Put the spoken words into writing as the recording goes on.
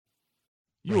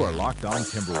You are Locked On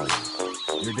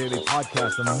Timberwolves, your daily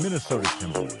podcast on the Minnesota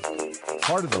Timberwolves,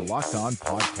 part of the Locked On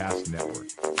Podcast Network.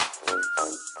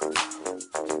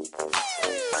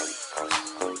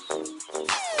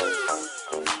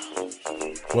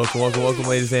 Welcome,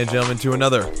 ladies and gentlemen, to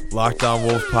another Locked On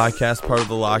Wolves podcast, part of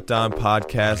the Locked On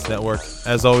Podcast Network.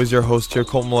 As always, your host here,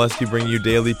 Colton Molesky, bringing you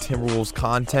daily Timberwolves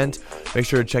content. Make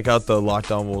sure to check out the Locked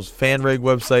On Wolves FanRag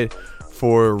website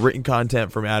for written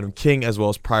content from Adam King, as well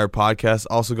as prior podcasts.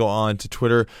 Also go on to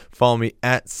Twitter, follow me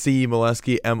at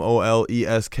CMolesky,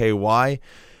 Molesky,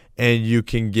 and you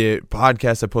can get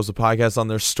podcasts. I post a podcast on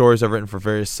their stories I've written for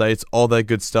various sites, all that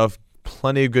good stuff.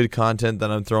 Plenty of good content that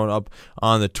I'm throwing up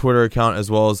on the Twitter account as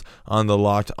well as on the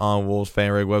Locked On Wolves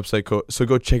FanRag website. So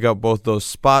go check out both those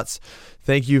spots.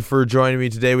 Thank you for joining me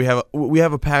today. We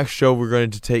have a packed show. We're going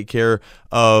to take care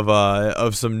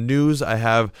of some news. I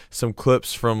have some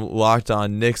clips from Locked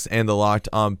On Knicks and the Locked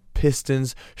On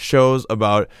Pistons shows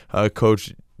about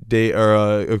Coach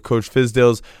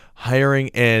Fizdale's hiring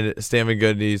and Stan Van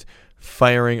Gundy's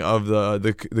firing of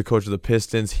the coach of the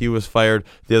Pistons. He was fired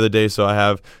the other day, so I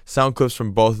have sound clips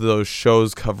from both of those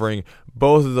shows covering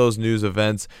both of those news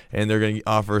events, and they're going to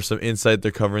offer some insight.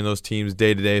 They're covering those teams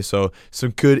day to day, so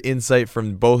some good insight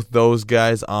from both those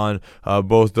guys on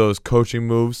both those coaching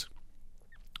moves.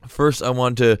 First, I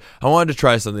wanted to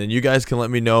try something. You guys can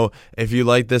let me know if you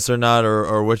like this or not,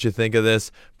 or what you think of this.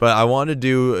 But I want to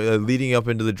do leading up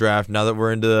into the draft. Now that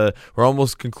we're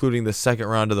almost concluding the second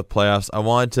round of the playoffs, I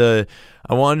want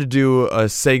to do a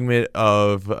segment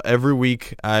of every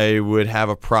week. I would have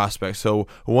a prospect. So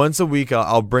once a week,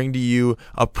 I'll bring to you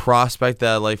a prospect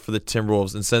that I like for the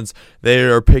Timberwolves. And since they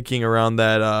are picking around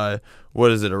that,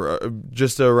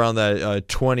 just around that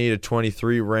 20 to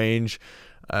 23 range.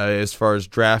 As far as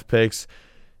draft picks,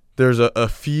 there's a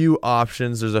few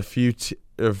options. There's a few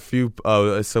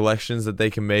selections that they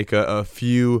can make. A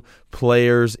few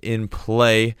players in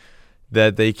play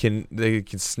that they can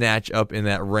snatch up in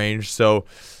that range. So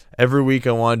every week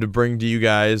I wanted to bring to you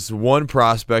guys one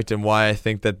prospect and why I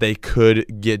think that they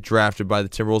could get drafted by the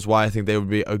Timberwolves. Why I think they would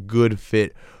be a good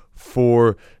fit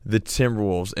for the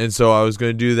Timberwolves. And so I was going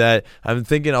to do that. I'm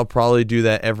thinking I'll probably do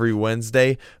that every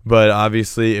Wednesday, but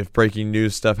obviously if breaking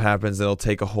news stuff happens that'll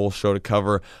take a whole show to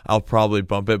cover, I'll probably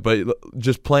bump it. But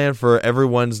just plan for every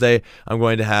Wednesday, I'm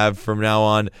going to have from now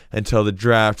on until the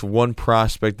draft one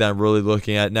prospect that I'm really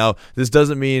looking at. Now, this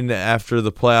doesn't mean after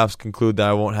the playoffs conclude that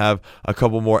I won't have a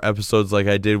couple more episodes like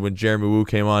I did when Jeremy Woo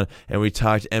came on and we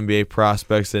talked NBA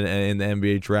prospects and the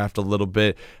NBA draft a little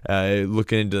bit,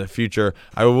 looking into the future.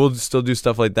 I will still do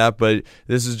stuff like that, but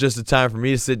this is just a time for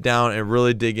me to sit down and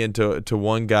really dig into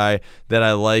one guy that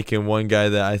I like and one guy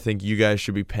that I think you guys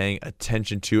should be paying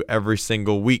attention to every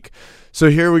single week. So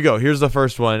here we go. Here's the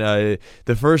first one.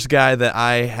 The first guy that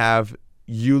I have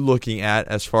you looking at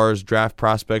as far as draft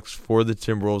prospects for the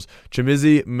Timberwolves,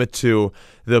 Chimezie Metu,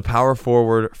 the power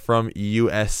forward from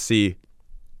USC.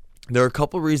 There are a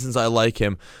couple reasons I like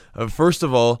him. First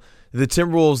of all, the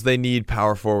Timberwolves, they need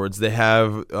power forwards. They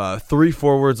have 3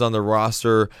 forwards on the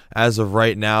roster as of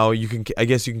right now. I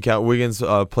guess you can count Wiggins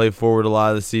play forward a lot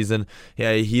of the season.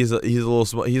 Yeah, he's a little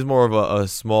small. He's more of a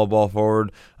small ball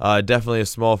forward. Definitely a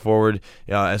small forward.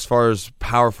 As far as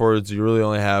power forwards, you could really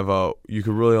only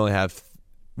have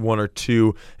 1 or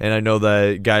 2, and I know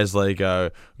that guys like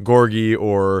Gorgie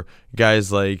or guys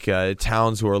like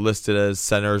Towns, who are listed as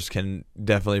centers, can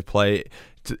definitely play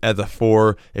at the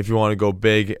 4 if you want to go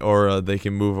big, or they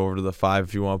can move over to the 5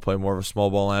 if you want to play more of a small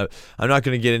ball lineup. I'm not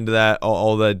going to get into that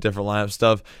all that different lineup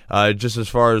stuff. Just as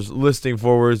far as listing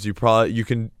forwards, you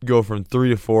can go from 3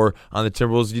 to 4 on the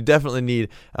Timberwolves. You definitely need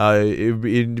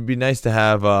it'd be nice to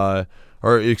have 4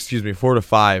 to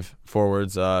 5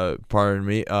 forwards, on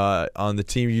the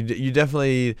team. You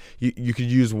definitely you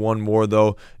could use one more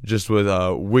though. Just with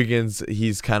Wiggins,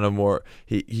 he's kind of more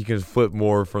he can flip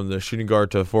more from the shooting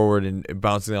guard to forward and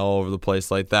bouncing all over the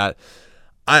place like that.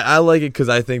 I like it because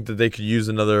I think that they could use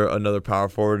another power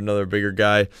forward, another bigger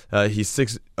guy.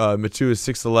 Metu is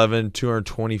 6'11",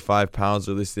 225 pounds,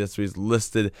 or at least that's what he's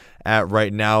listed at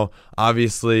right now.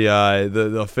 Obviously,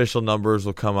 the official numbers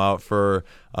will come out for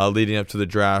leading up to the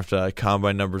draft,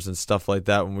 combine numbers and stuff like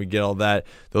that. When we get all that,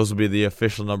 those will be the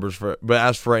official numbers but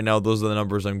as for right now, those are the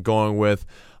numbers I'm going with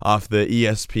off the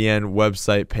ESPN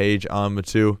website page on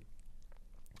Metu.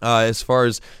 As far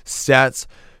as stats,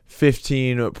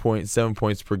 15.7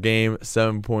 points per game,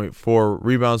 7.4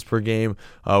 rebounds per game,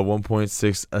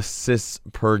 1.6 assists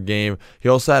per game. He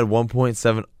also had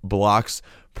 1.7 blocks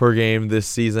per game this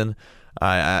season.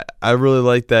 I really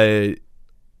like that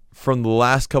from the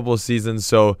last couple of seasons.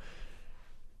 So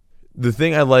the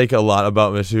thing I like a lot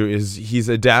about Metu is he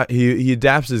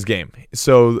adapts his game.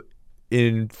 So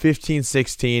in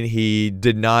 15-16, he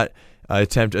did not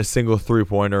attempt a single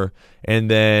three-pointer, and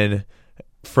then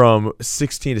from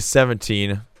 16 to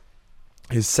 17,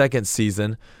 his second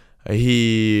season,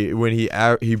 he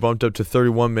bumped up to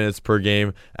 31 minutes per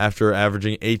game after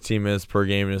averaging 18 minutes per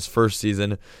game in his first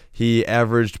season. He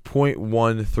averaged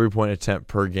 0.1 three-point attempt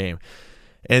per game.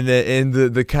 And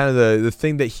the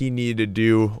thing that he needed to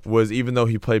do was, even though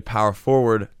he played power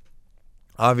forward,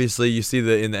 obviously you see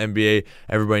that in the NBA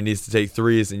everybody needs to take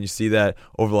threes, and you see that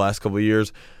over the last couple of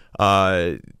years.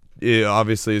 It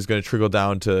obviously is going to trickle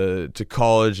down to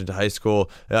college and to high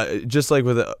school. Just like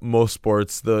with most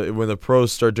sports, when the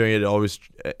pros start doing it, it always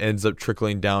ends up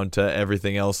trickling down to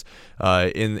everything else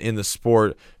in the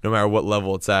sport, no matter what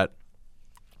level it's at.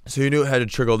 So you knew it had to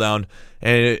trickle down,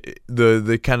 and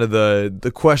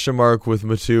the question mark with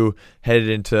Metu headed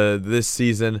into this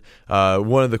season,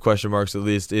 one of the question marks at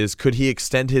least, is could he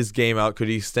extend his game out? Could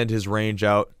he extend his range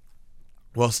out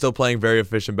while still playing very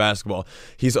efficient basketball?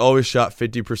 He's always shot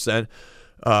 50%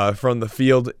 from the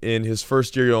field. In his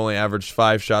first year, he only averaged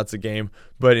 5 shots a game,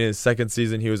 but in his second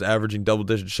season, he was averaging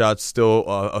double-digit shots, still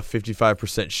a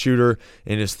 55% shooter.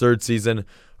 In his third season,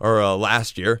 or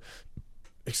last year,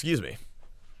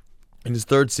 in his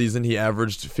third season, he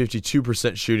averaged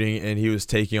 52% shooting, and he was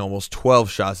taking almost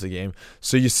 12 shots a game.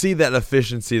 So you see that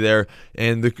efficiency there,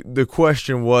 and the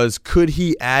question was, could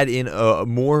he add in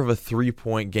more of a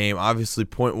three-point game? Obviously,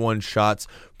 0.1 shots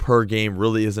per game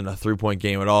really isn't a three-point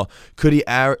game at all. Could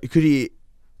he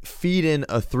feed in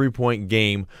a three-point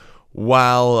game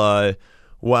while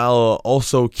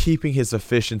also keeping his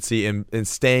efficiency and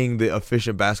staying the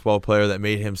efficient basketball player that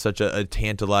made him such a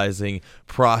tantalizing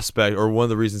prospect? Or one of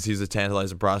the reasons he's a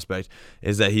tantalizing prospect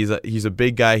is that he's a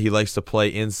big guy. He likes to play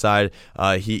inside.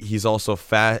 He's also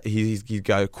fast. He's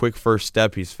got a quick first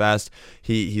step. He's fast.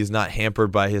 He's not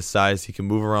hampered by his size. He can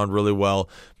move around really well.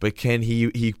 But can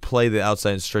he play the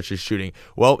outside and stretch his shooting?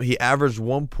 Well, he averaged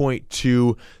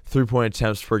 1.2 three-point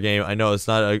attempts per game. I know it's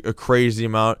not a crazy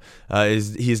amount.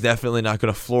 He's definitely not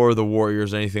going to floor the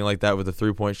Warriors or anything like that with the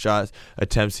three-point shot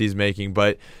attempts he's making,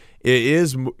 but it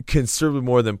is considerably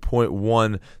more than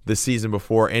 0.1 the season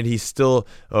before, and he still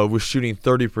was shooting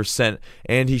 30%,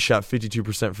 and he shot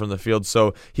 52% from the field.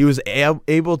 So he was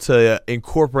able to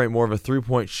incorporate more of a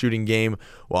three-point shooting game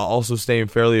while also staying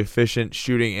fairly efficient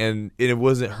shooting, and it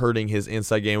wasn't hurting his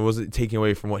inside game. It wasn't taking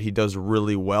away from what he does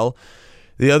really well.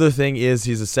 The other thing is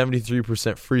he's a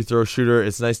 73% free throw shooter.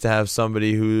 It's nice to have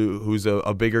somebody who's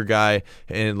a bigger guy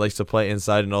and likes to play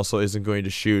inside and also isn't going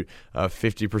to shoot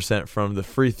 50% from the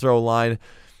free throw line.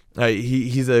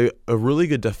 He's a really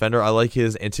good defender. I like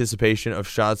his anticipation of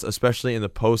shots, especially in the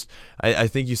post. I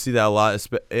think you see that a lot,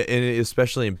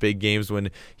 especially in big games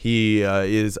when he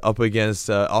is up against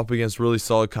really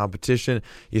solid competition.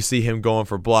 You see him going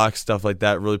for blocks, stuff like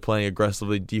that, really playing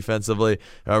aggressively defensively,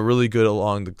 really good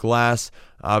along the glass.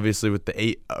 Obviously, with the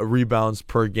 8 rebounds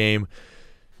per game,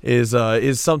 is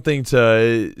something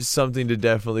to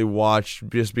definitely watch,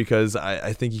 just because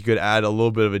I think he could add a little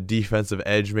bit of a defensive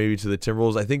edge maybe to the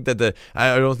Timberwolves. I think that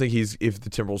I don't think if the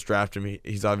Timberwolves draft him,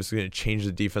 he's obviously going to change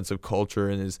the defensive culture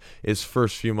in his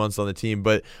first few months on the team,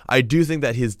 but I do think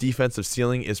that his defensive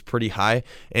ceiling is pretty high,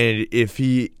 and if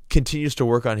he continues to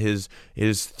work on his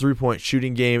three-point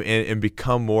shooting game and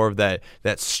become more of that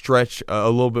stretch,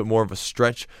 a little bit more of a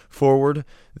stretch forward,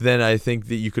 then I think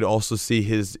that you could also see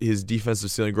his defensive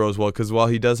ceiling grow as well, because while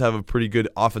he does have a pretty good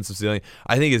offensive ceiling,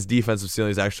 I think his defensive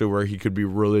ceiling is actually where he could be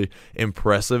really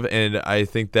impressive, and I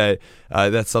think that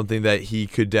that's something that he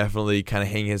could definitely kind of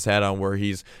hang his hat on, where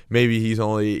he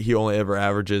only ever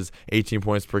averages 18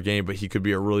 points per game, but he could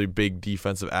be a really big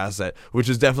defensive asset, which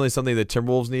is definitely something that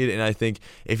Timberwolves need. And I think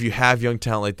if you have young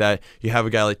talent like that, you have a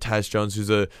guy like Tyus Jones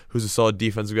who's a solid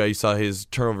defensive guy. You saw his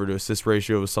turnover to assist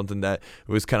ratio was something that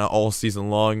was kind of all season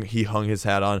long. He hung his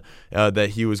hat on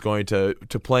that he was going to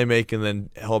play make and then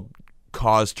help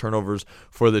cause turnovers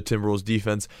for the Timberwolves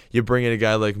defense. You bring in a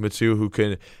guy like Metu who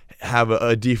can have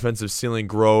a defensive ceiling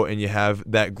grow, and you have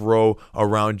that grow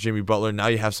around Jimmy Butler. Now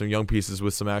you have some young pieces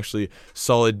with some actually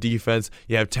solid defense.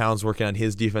 You have Towns working on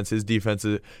his defense. His defense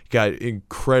got it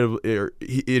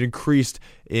increased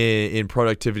in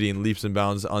productivity and leaps and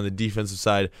bounds on the defensive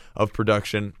side of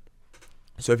production.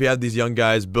 So if you have these young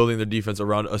guys building their defense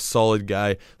around a solid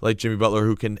guy like Jimmy Butler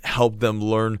who can help them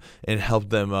learn and help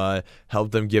them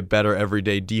get better every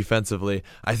day defensively,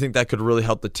 I think that could really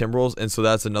help the Timberwolves. And so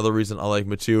that's another reason I like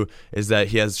Metu, is that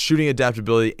he has shooting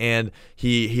adaptability and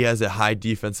he has a high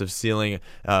defensive ceiling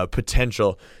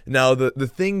potential. Now, the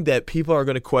thing that people are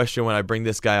going to question when I bring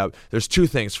this guy up, there's two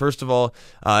things. First of all,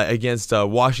 against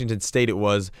Washington State,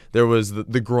 there was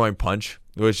the groin punch,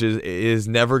 which is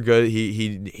never good.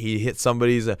 He hit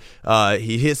somebody's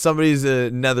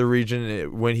nether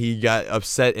region when he got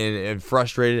upset and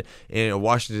frustrated in a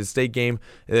Washington State game.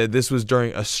 This was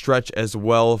during a stretch as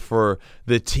well for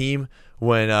the team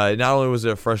when not only was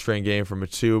it a frustrating game for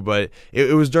Metu, but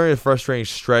it was during a frustrating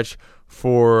stretch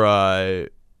for the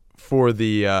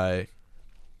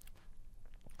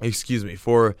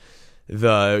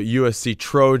USC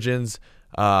Trojans,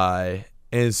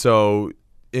 and so.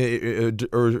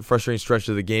 Or frustrating stretch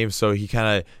of the game, so he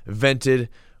kind of vented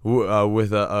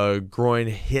with a groin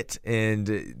hit,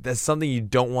 and that's something you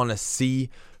don't want to see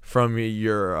from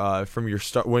your one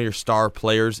of your star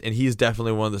players, and he's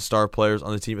definitely one of the star players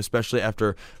on the team, especially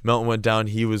after Melton went down.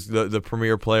 He was the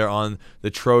premier player on the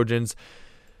Trojans.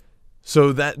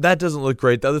 So that doesn't look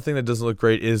great. The other thing that doesn't look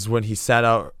great is when he sat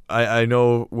out. I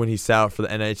know when he sat out for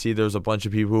the NIT, there was a bunch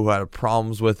of people who had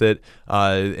problems with it,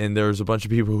 and there was a bunch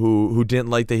of people who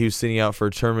didn't like that he was sitting out for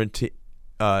a tournament,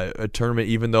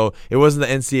 even though it wasn't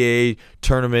the NCAA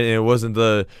tournament and it wasn't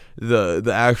the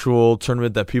actual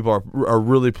tournament that people are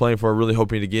really playing for, really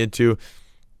hoping to get into.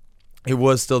 It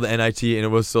was still the NIT and it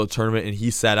was still a tournament, and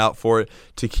he sat out for it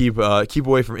to keep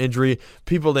away from injury.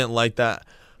 People didn't like that.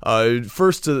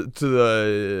 First to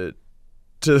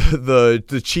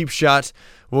the cheap shot,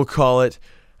 we'll call it.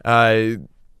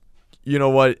 You know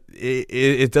what?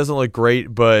 It doesn't look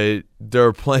great, but there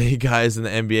are plenty of guys in the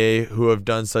NBA who have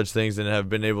done such things and have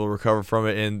been able to recover from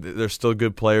it, and they're still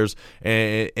good players,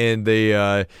 and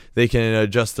they can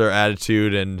adjust their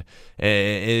attitude, and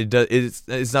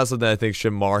it's not something I think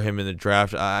should mar him in the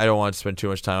draft. I don't want to spend too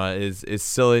much time on it. It's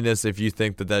silliness if you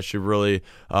think that should really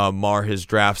mar his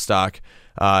draft stock.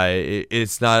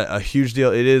 It's not a huge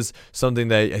deal. It is something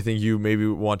that I think you maybe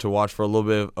want to watch for a little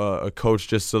bit of a coach,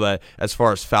 just so that as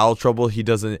far as foul trouble, he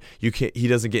doesn't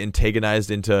get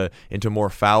antagonized into more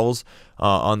fouls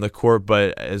on the court.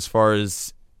 But as far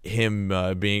as him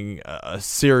being a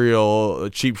serial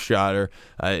cheap shotter,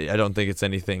 I don't think it's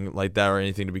anything like that or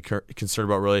anything to be concerned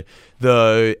about, really.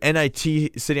 The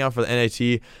NIT, sitting out for the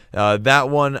NIT, that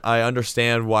one, I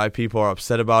understand why people are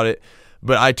upset about it.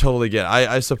 But I totally get it.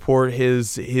 I support his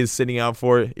sitting out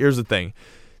for it. Here's the thing.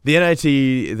 The NIT,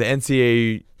 the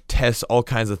NCAA tests all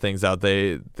kinds of things out.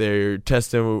 They're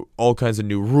testing all kinds of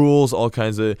new rules, all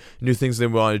kinds of new things they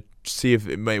want to see if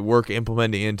it might work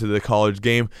implementing into the college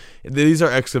game. These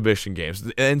are exhibition games.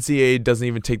 The NCAA doesn't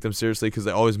even take them seriously because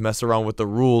they always mess around with the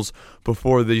rules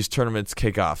before these tournaments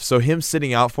kick off. So him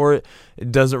sitting out for it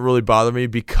doesn't really bother me,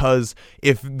 because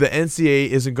if the NCAA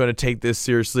isn't going to take this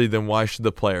seriously, then why should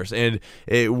the players? And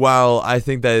while I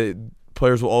think that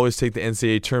players will always take the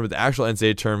NCAA tournament, the actual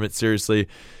NCAA tournament, seriously,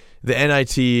 the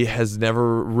NIT has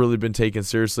never really been taken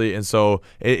seriously, and so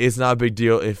it's not a big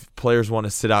deal if players want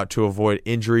to sit out to avoid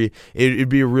injury. It'd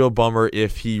be a real bummer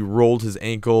if he rolled his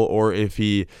ankle, or if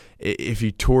he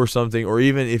tore something, or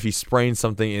even if he sprained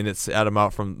something and it sat him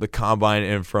out from the combine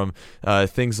and from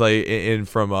things like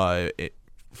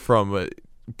from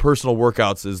personal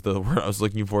workouts is the word I was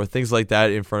looking for, things like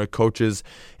that in front of coaches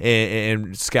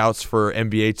and scouts for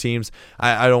NBA teams.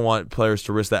 I don't want players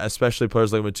to risk that, especially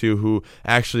players like Metu, who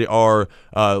actually are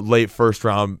late first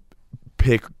round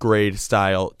pick grade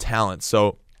style talent.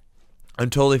 So I'm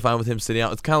totally fine with him sitting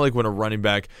out. It's kind of like when a running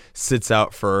back sits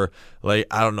out for, like,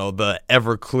 I don't know, the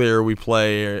Everclear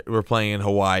we're playing in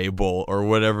Hawaii Bowl or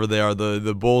whatever they are,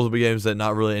 the bowls games that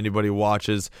not really anybody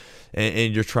watches,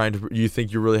 and you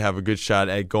think you really have a good shot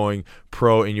at going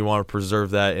pro, and you want to preserve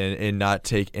that and not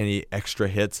take any extra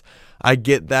hits. I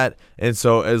get that, and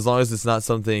so as long as it's not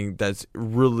something that's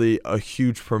really a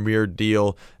huge premier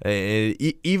deal, and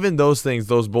even those things,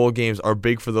 those bowl games are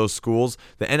big for those schools.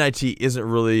 The NIT isn't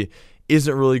really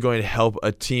going to help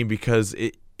a team because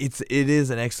it is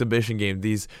an exhibition game.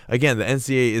 The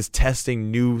NCAA is testing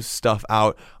new stuff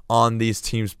out on these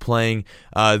teams playing.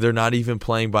 They're not even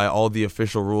playing by all the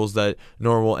official rules that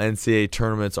normal NCAA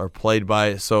tournaments are played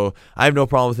by. So I have no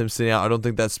problem with him sitting out. I don't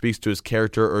think that speaks to his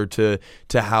character or to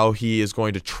how he is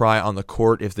going to try on the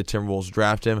court if the Timberwolves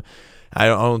draft him. I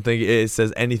don't think it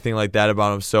says anything like that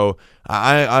about him. So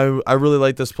I really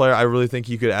like this player. I really think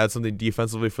he could add something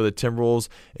defensively for the Timberwolves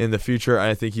in the future.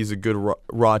 I think he's a good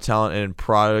raw talent and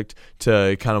product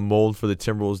to kind of mold for the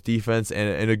Timberwolves defense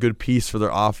and a good piece for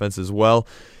their offense as well.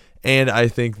 And I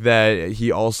think that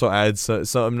he also adds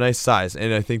some nice size.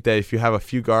 And I think that if you have a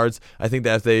few guards, I think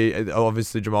that if they,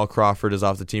 obviously Jamal Crawford is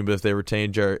off the team, but if they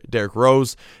retain Derrick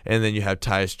Rose, and then you have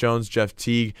Tyus Jones, Jeff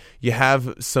Teague, you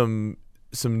have some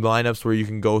lineups where you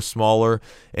can go smaller.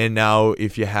 And now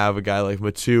if you have a guy like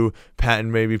Metu,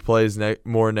 Patton maybe plays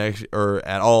more next or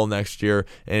at all next year,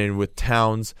 and with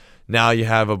Towns, now you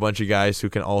have a bunch of guys who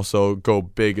can also go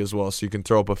big as well. So you can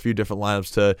throw up a few different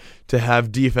lineups to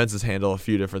have defenses handle a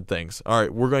few different things. All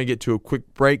right, we're going to get to a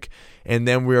quick break, and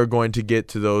then we are going to get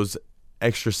to those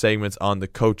extra segments on the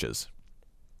coaches.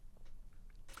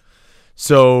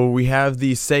 So we have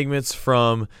these segments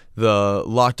from the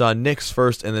Locked On Knicks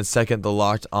first, and then second, the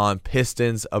Locked On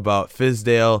Pistons about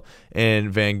Fizdale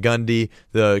and Van Gundy,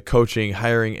 the coaching,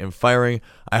 hiring, and firing.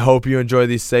 I hope you enjoy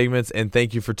these segments, and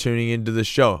thank you for tuning into the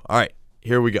show. All right,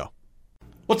 here we go.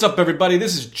 What's up, everybody?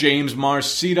 This is James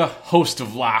Marcita, host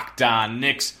of Locked On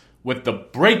Knicks, with the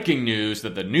breaking news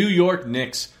that the New York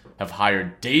Knicks have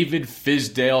hired David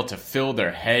Fizdale to fill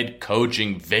their head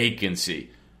coaching vacancy.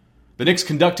 The Knicks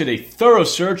conducted a thorough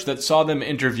search that saw them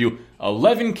interview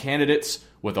 11 candidates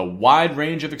with a wide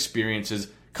range of experiences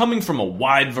coming from a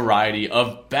wide variety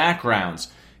of backgrounds.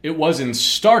 It was in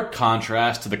stark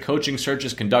contrast to the coaching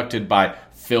searches conducted by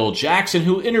Phil Jackson,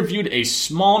 who interviewed a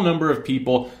small number of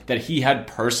people that he had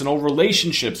personal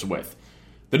relationships with.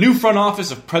 The new front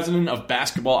office of President of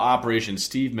Basketball Operations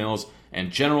Steve Mills and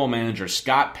General Manager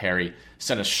Scott Perry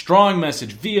sent a strong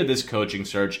message via this coaching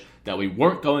search that we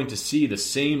weren't going to see the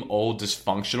same old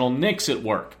dysfunctional Knicks at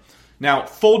work. Now,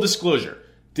 full disclosure,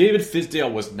 David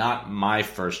Fizdale was not my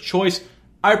first choice.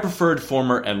 I preferred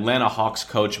former Atlanta Hawks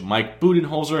coach Mike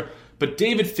Budenholzer, but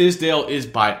David Fizdale is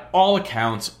by all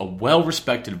accounts a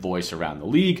well-respected voice around the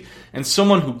league and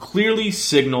someone who clearly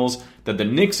signals that the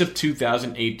Knicks of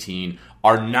 2018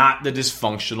 are not the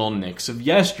dysfunctional Knicks of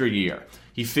yesteryear.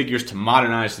 He figures to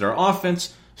modernize their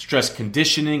offense, stress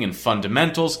conditioning and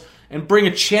fundamentals, and bring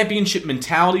a championship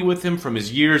mentality with him from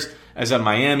his years as a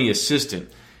Miami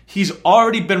assistant. He's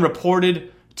already been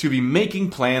reported to be making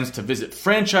plans to visit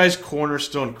franchise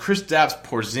cornerstone Kristaps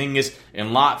Porzingis in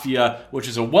Latvia, which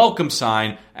is a welcome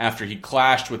sign after he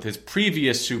clashed with his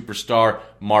previous superstar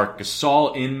Marc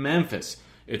Gasol in Memphis.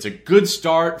 It's a good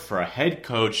start for a head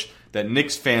coach that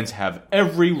Knicks fans have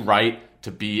every right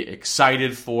to be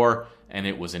excited for, and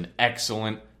it was an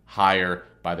excellent hire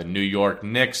by the New York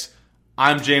Knicks.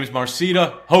 I'm James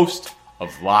Marcita, host of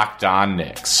Locked On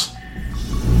Knicks.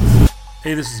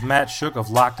 Hey, this is Matt Shook of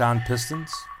Locked On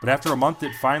Pistons. But after a month,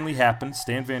 it finally happened.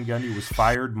 Stan Van Gundy was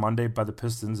fired Monday by the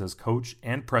Pistons as coach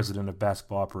and president of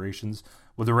basketball operations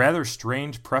with a rather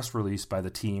strange press release by the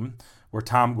team where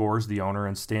Tom Gores, the owner,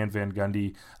 and Stan Van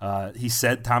Gundy, he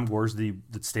said, Tom Gores,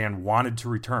 that Stan wanted to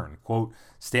return. Quote,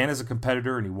 Stan is a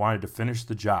competitor and he wanted to finish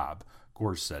the job,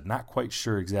 Gores said. Not quite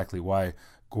sure exactly why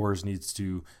Gores needs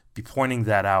to be pointing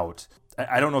that out.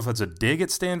 I don't know if that's a dig at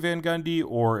Stan Van Gundy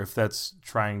or if that's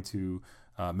trying to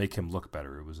make him look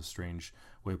better. It was a strange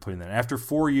way of putting that. After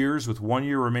 4 years, with 1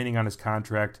 year remaining on his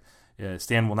contract,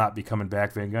 Stan will not be coming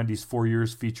back. Van Gundy's 4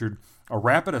 years featured a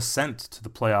rapid ascent to the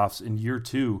playoffs in year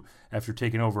two after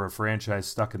taking over a franchise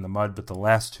stuck in the mud, but the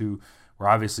last two were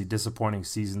obviously disappointing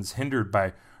seasons, hindered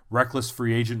by reckless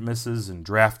free agent misses and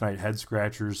draft night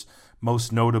head-scratchers,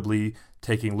 most notably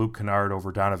taking Luke Kennard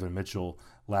over Donovan Mitchell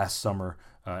last summer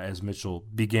as Mitchell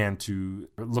began to,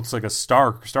 it looks like a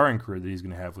starring career that he's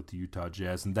going to have with the Utah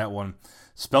Jazz, and that one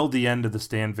spelled the end of the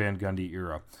Stan Van Gundy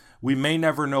era. We may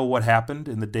never know what happened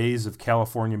in the days of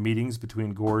California meetings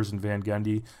between Gores and Van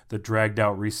Gundy that dragged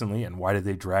out recently, and why did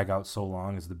they drag out so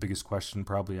long is the biggest question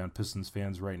probably on Pistons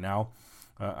fans right now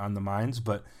on the minds.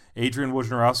 But Adrian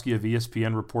Wojnarowski of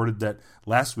ESPN reported that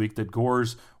last week that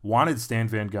Gores wanted Stan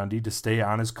Van Gundy to stay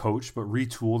on as coach but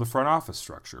retool the front office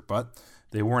structure. But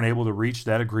they weren't able to reach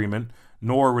that agreement,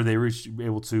 nor were they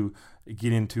able to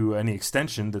get into any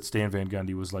extension that Stan Van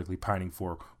Gundy was likely pining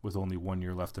for with only 1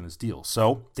 year left on his deal.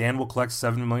 So Dan will collect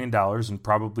 $7 million and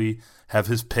probably have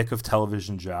his pick of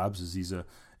television jobs, as he's a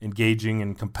engaging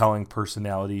and compelling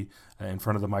personality in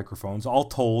front of the microphones. All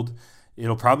told,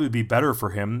 it'll probably be better for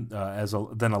him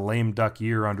than a lame duck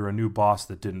year under a new boss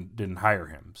that didn't hire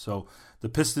him. So the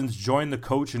Pistons joined the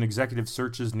coach and executive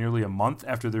searches nearly a month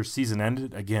after their season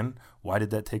ended. Again, why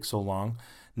did that take so long?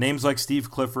 Names like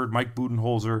Steve Clifford, Mike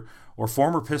Budenholzer, or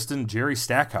former Piston Jerry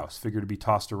Stackhouse figure to be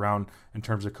tossed around in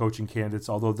terms of coaching candidates,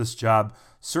 although this job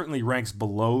certainly ranks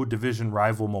below division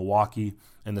rival Milwaukee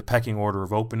in the pecking order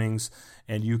of openings.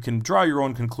 And you can draw your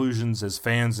own conclusions as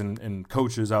fans and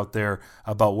coaches out there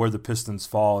about where the Pistons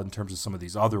fall in terms of some of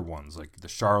these other ones, like the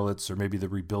Charlottes or maybe the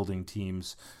rebuilding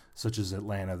teams such as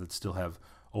Atlanta that still have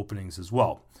openings as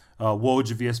well. Woj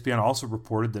of ESPN also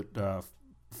reported that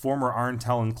former Arn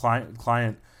Tellen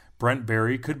client Brent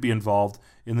Barry could be involved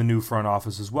in the new front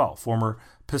office as well. Former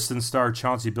Pistons star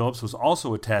Chauncey Billups was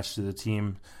also attached to the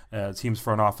team's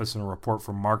front office in a report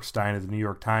from Mark Stein of the New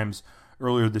York Times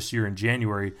earlier this year in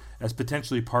January as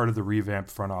potentially part of the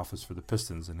revamped front office for the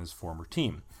Pistons and his former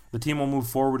team. The team will move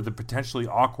forward with a potentially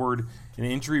awkward and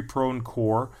injury-prone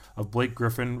core of Blake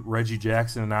Griffin, Reggie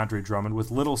Jackson, and Andre Drummond with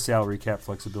little salary cap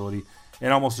flexibility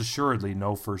and almost assuredly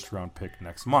no first-round pick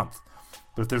next month.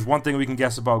 But if there's one thing we can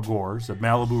guess about Gores, a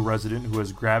Malibu resident who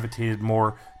has gravitated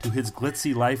more to his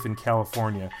glitzy life in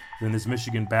California than his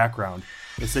Michigan background,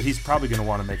 it's that he's probably going to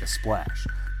want to make a splash.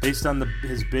 Based on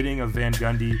his bidding of Van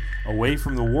Gundy away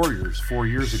from the Warriors 4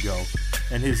 years ago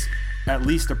and his at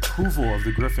least approval of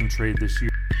the Griffin trade this year.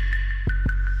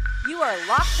 You are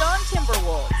Locked On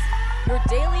Timberwolves, your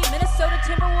daily Minnesota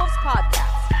Timberwolves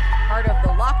podcast, part of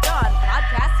the Locked On Podcast